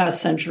over the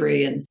past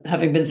century and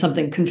having been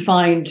something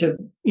confined to,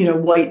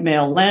 white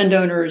male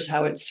landowners,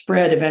 how it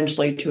spread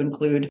eventually to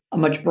include a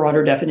much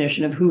broader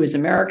definition of who is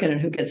American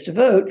and who gets to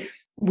vote.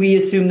 We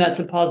assume that's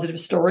a positive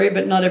story,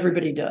 but not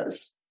everybody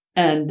does.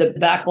 And the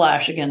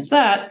backlash against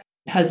that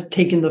has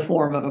taken the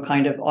form of a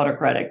kind of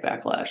autocratic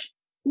backlash.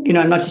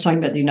 I'm not just talking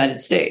about the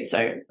United States.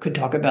 I could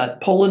talk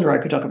about Poland, or I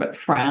could talk about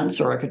France,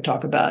 or I could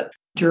talk about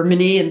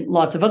Germany and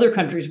lots of other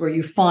countries where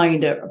you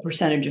find a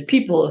percentage of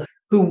people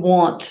who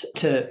want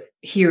to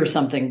hear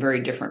something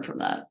very different from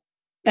that.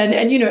 And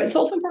it's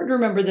also important to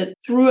remember that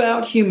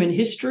throughout human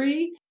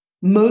history,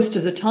 most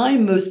of the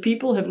time, most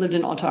people have lived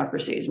in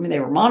autocracies. I mean, they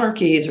were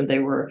monarchies or they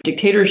were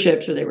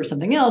dictatorships or they were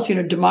something else.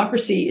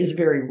 Democracy is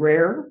very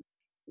rare.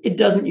 It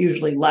doesn't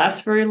usually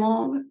last very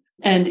long.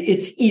 And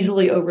it's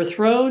easily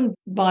overthrown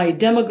by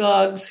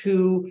demagogues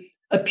who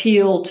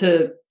appeal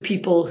to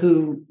people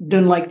who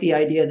don't like the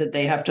idea that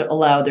they have to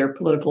allow their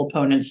political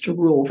opponents to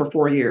rule for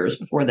 4 years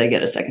before they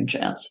get a second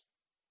chance.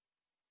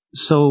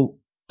 So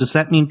does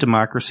that mean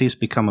democracy has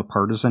become a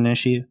partisan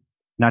issue,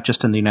 not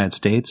just in the United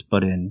States,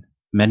 but in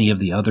many of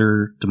the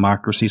other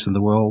democracies in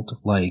the world,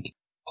 like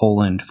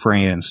Poland,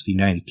 France, the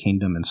United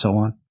Kingdom, and so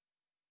on?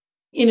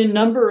 In a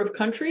number of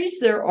countries,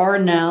 there are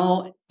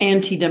now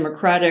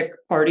anti-democratic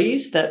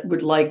parties that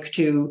would like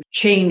to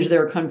change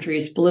their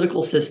country's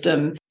political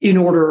system in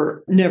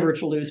order never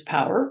to lose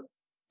power.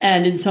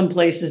 And in some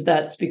places,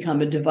 that's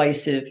become a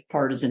divisive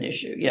partisan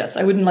issue. Yes,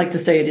 I wouldn't like to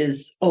say it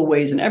is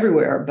always and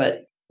everywhere,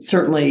 but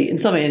certainly in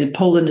some way,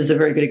 Poland is a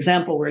very good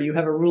example where you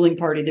have a ruling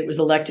party that was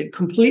elected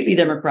completely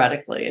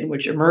democratically and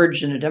which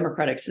emerged in a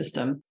democratic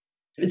system.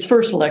 Its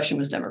first election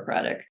was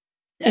democratic.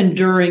 And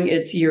during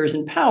its years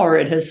in power,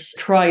 it has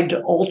tried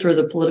to alter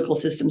the political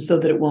system so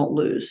that it won't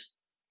lose.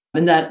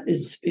 And that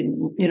is,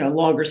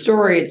 longer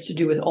story. It's to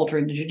do with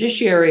altering the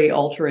judiciary,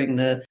 altering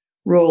the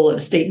role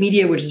of state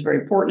media, which is very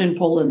important in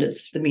Poland.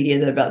 It's the media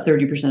that about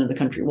 30% of the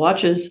country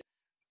watches.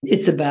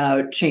 It's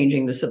about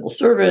changing the civil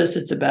service.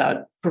 It's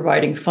about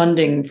providing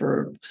funding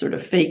for sort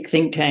of fake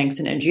think tanks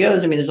and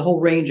NGOs. I mean, there's a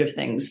whole range of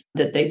things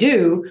that they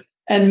do.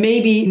 And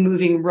maybe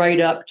moving right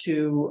up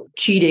to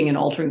cheating and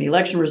altering the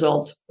election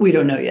results. We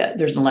don't know yet.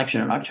 There's an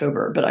election in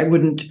October, but I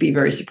wouldn't be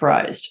very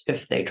surprised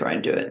if they try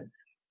and do it.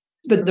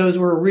 But those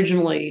were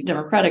originally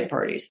Democratic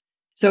parties.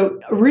 So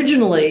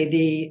originally,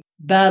 the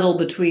battle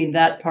between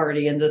that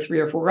party and the 3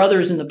 or 4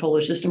 others in the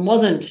Polish system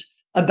wasn't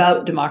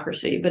about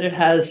democracy, but it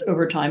has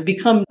over time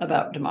become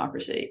about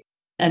democracy.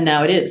 And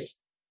now it is.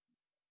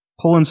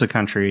 Poland's a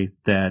country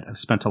that I've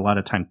spent a lot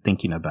of time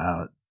thinking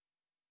about.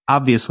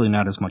 Obviously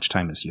not as much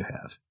time as you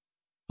have.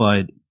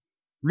 But the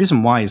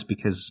reason why is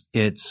because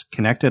it's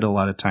connected a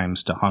lot of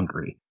times to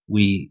Hungary.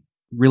 We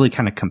really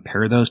kind of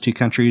compare those two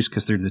countries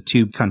because they're the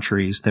two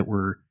countries that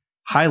were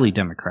highly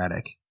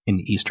democratic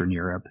in Eastern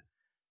Europe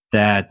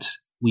that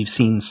we've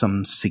seen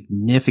some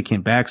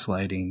significant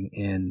backsliding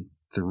in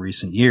the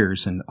recent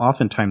years. And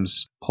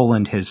oftentimes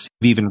Poland has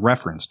even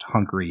referenced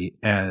Hungary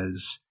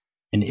as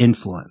an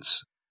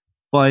influence.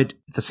 But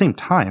at the same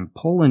time,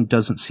 Poland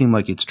doesn't seem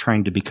like it's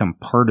trying to become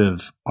part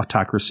of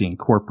Autocracy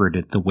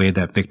Incorporated the way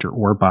that Viktor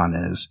Orban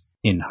is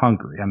in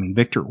Hungary. I mean,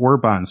 Viktor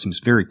Orban seems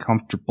very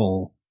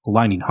comfortable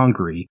aligning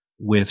Hungary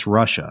with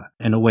Russia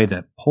in a way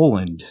that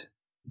Poland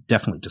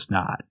definitely does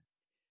not.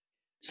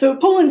 So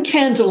Poland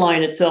can't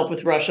align itself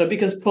with Russia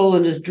because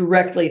Poland is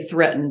directly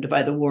threatened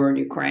by the war in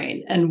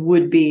Ukraine and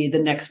would be the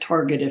next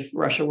target if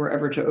Russia were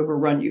ever to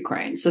overrun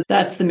Ukraine. So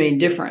that's the main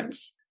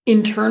difference.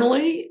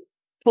 Internally,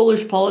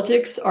 Polish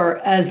politics are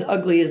as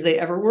ugly as they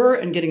ever were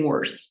and getting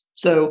worse.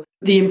 So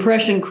the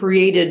impression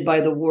created by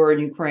the war in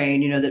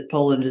Ukraine, that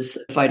Poland is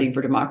fighting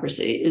for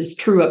democracy is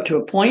true up to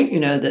a point,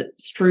 that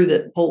it's true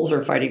that Poles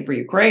are fighting for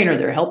Ukraine or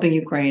they're helping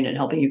Ukraine and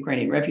helping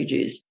Ukrainian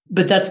refugees.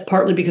 But that's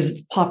partly because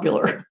it's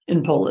popular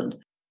in Poland.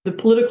 The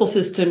political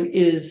system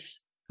is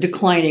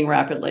declining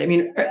rapidly. I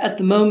mean, at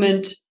the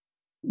moment,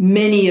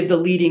 many of the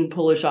leading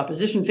Polish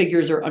opposition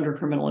figures are under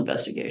criminal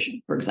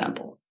investigation, for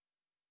example.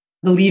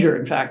 The leader,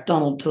 in fact,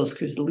 Donald Tusk,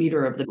 who's the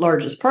leader of the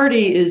largest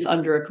party, is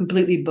under a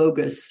completely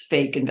bogus,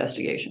 fake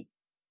investigation.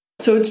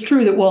 So it's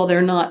true that while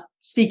they're not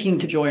seeking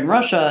to join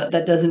Russia,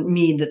 that doesn't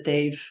mean that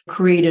they've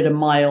created a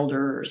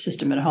milder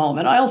system at home.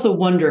 And I also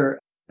wonder,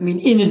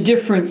 in a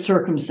different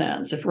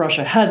circumstance, if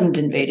Russia hadn't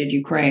invaded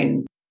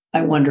Ukraine,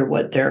 I wonder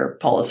what their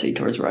policy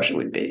towards Russia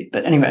would be.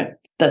 But anyway,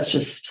 that's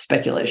just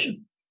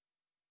speculation.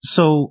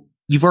 So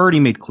you've already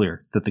made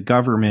clear that the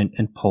government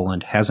in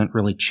Poland hasn't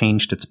really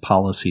changed its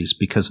policies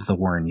because of the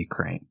war in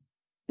Ukraine.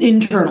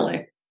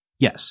 Internally.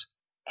 Yes.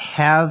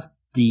 Have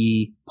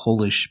the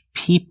Polish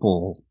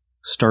people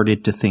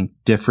started to think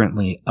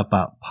differently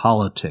about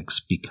politics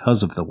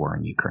because of the war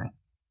in Ukraine?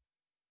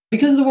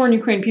 Because of the war in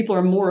Ukraine, people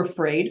are more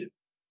afraid,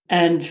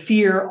 and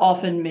fear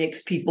often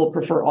makes people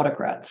prefer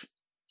autocrats.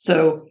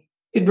 So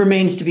it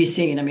remains to be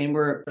seen. I mean,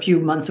 we're a few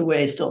months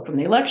away still from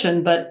the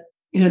election, but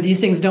these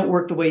things don't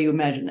work the way you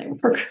imagine they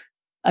work.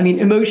 I mean,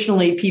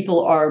 emotionally,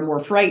 people are more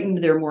frightened.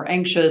 They're more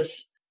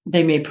anxious.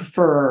 They may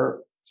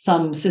prefer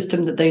some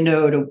system that they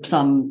know to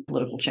some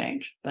political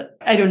change. But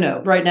I don't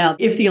know. Right now,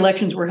 if the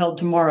elections were held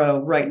tomorrow,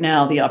 right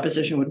now, the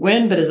opposition would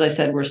win. But as I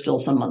said, we're still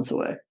some months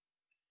away.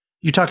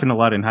 You're talking a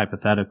lot in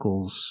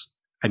hypotheticals.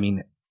 I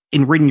mean,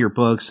 in reading your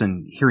books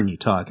and hearing you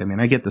talk, I mean,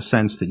 I get the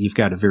sense that you've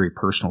got a very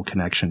personal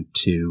connection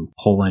to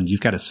Poland.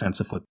 You've got a sense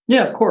of what...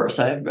 Yeah, of course.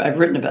 I've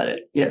written about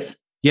it. Yes.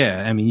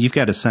 Yeah. I mean, you've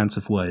got a sense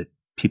of what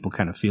people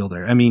kind of feel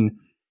there. I mean,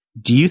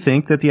 do you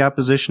think that the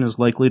opposition is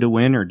likely to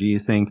win, or do you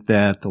think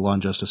that the Law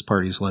and Justice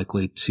Party is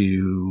likely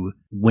to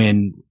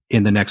win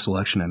in the next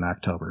election in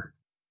October?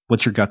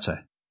 What's your gut say?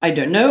 I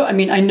don't know. I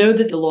mean, I know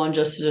that the Law and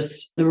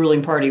Justice, the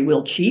ruling party,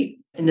 will cheat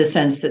in the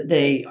sense that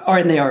they are,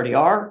 and they already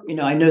are.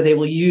 I know they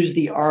will use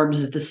the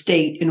arms of the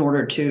state in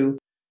order to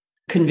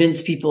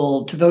convince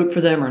people to vote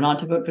for them or not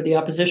to vote for the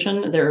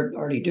opposition. They're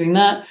already doing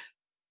that.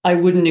 I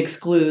wouldn't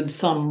exclude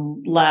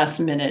some last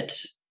minute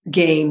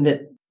game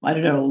that, I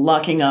don't know,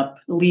 locking up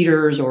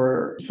leaders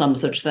or some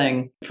such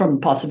thing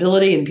from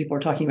possibility. And people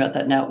are talking about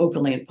that now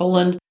openly in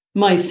Poland.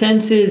 My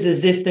sense is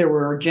as if there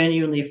were a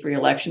genuinely free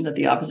election that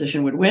the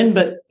opposition would win,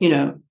 but,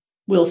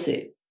 we'll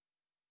see.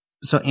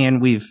 So, Anne,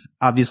 we've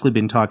obviously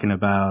been talking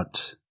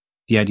about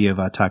the idea of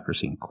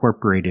Autocracy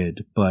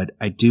Incorporated, but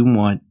I do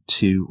want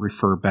to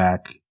refer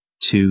back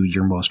to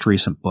your most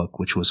recent book,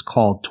 which was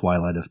called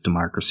Twilight of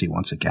Democracy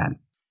once again,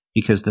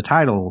 because the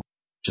title,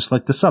 just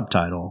like the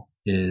subtitle,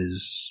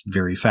 is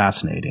very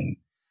fascinating.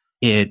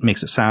 It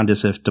makes it sound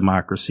as if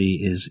democracy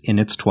is in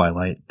its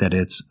twilight, that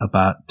it's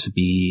about to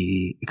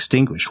be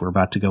extinguished. We're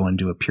about to go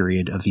into a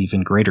period of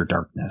even greater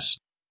darkness.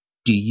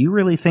 Do you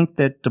really think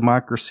that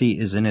democracy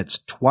is in its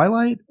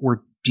twilight,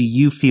 or do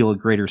you feel a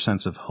greater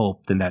sense of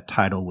hope than that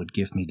title would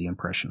give me the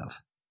impression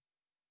of?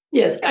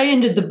 Yes, I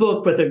ended the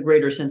book with a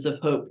greater sense of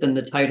hope than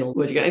the title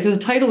would. The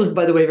title was,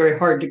 by the way, very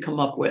hard to come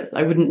up with.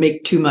 I wouldn't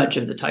make too much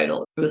of the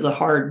title. It was a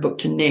hard book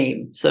to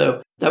name.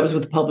 So that was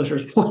what the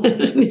publishers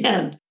wanted in the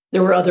end.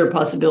 There were other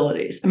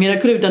possibilities. I mean, I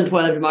could have done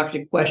Twilight of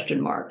Democracy ?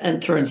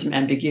 And thrown some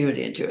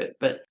ambiguity into it.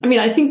 But I mean,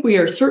 I think we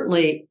are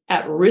certainly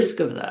at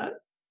risk of that.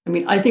 I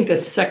mean, I think a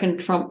second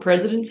Trump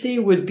presidency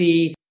would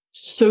be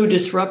so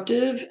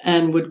disruptive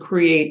and would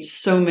create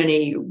so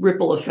many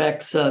ripple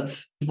effects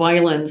of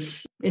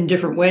violence in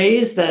different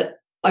ways that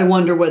I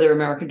wonder whether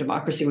American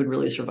democracy would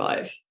really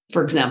survive.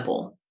 For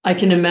example, I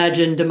can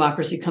imagine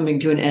democracy coming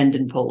to an end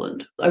in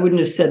Poland. I wouldn't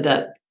have said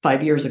that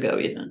 5 years ago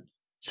even.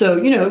 So,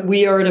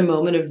 we are at a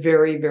moment of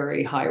very,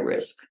 very high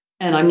risk.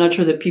 And I'm not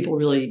sure that people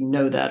really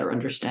know that or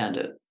understand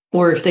it.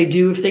 Or if they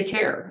do, if they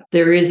care.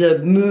 There is a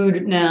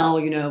mood now,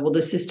 well,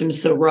 the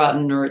system's so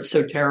rotten or it's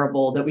so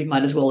terrible that we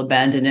might as well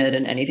abandon it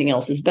and anything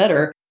else is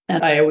better.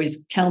 And I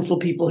always counsel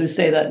people who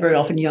say that, very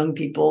often young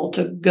people,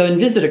 to go and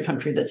visit a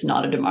country that's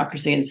not a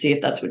democracy and see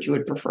if that's what you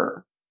would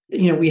prefer.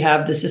 We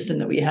have the system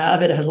that we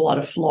have. It has a lot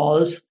of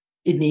flaws.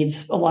 It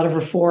needs a lot of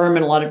reform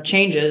and a lot of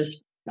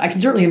changes. I can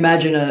certainly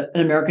imagine an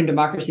American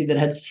democracy that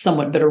had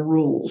somewhat better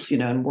rules,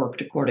 and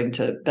worked according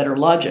to better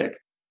logic.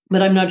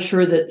 But I'm not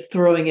sure that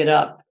throwing it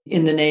up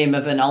in the name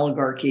of an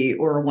oligarchy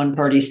or a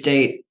one-party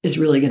state is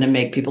really going to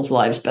make people's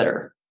lives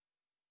better.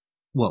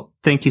 Well,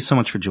 thank you so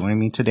much for joining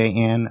me today,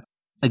 Anne.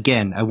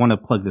 Again, I want to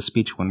plug the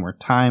speech one more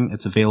time.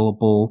 It's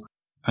available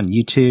on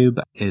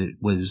YouTube. It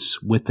was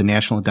with the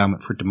National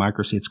Endowment for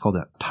Democracy. It's called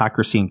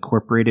Autocracy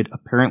Incorporated.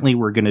 Apparently,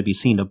 we're going to be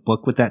seeing a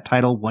book with that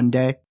title one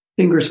day.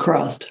 Fingers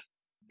crossed.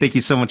 Thank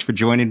you so much for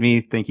joining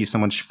me. Thank you so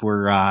much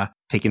for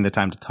taking the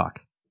time to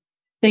talk.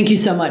 Thank you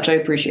so much. I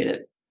appreciate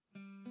it.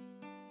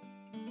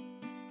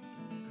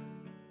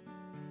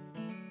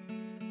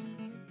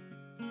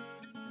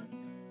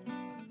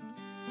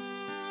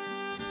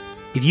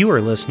 If you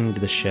are listening to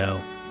the show,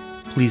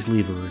 please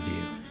leave a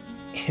review.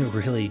 It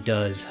really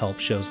does help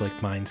shows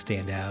like mine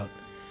stand out.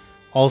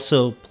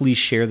 Also, please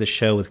share the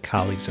show with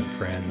colleagues and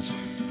friends,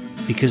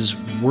 because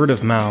word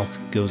of mouth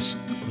goes a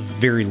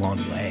very long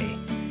way.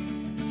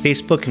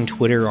 Facebook and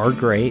Twitter are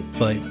great,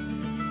 but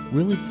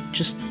really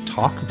just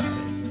talk about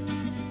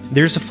it.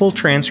 There's a full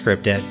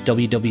transcript at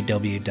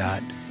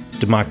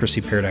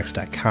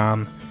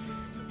www.democracyparadox.com.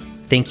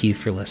 Thank you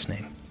for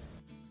listening.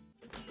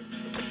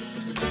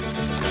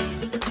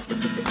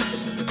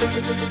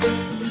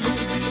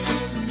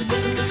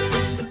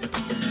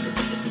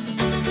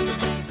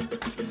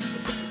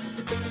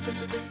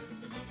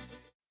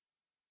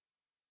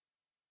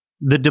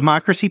 The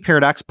Democracy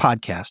Paradox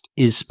podcast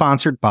is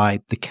sponsored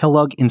by the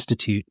Kellogg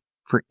Institute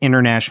for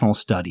International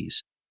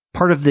Studies,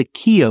 part of the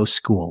Keough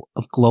School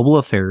of Global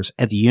Affairs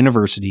at the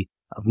University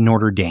of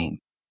Notre Dame.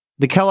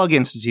 The Kellogg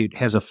Institute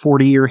has a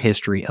 40-year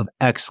history of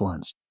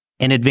excellence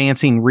in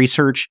advancing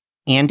research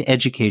and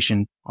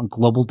education on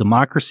global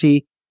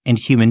democracy and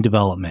human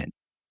development.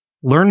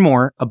 Learn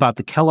more about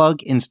the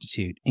Kellogg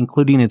Institute,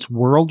 including its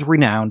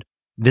world-renowned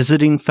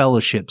visiting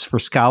fellowships for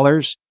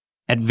scholars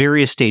at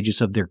various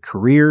stages of their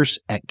careers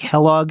at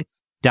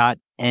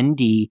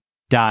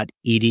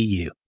kellogg.nd.edu.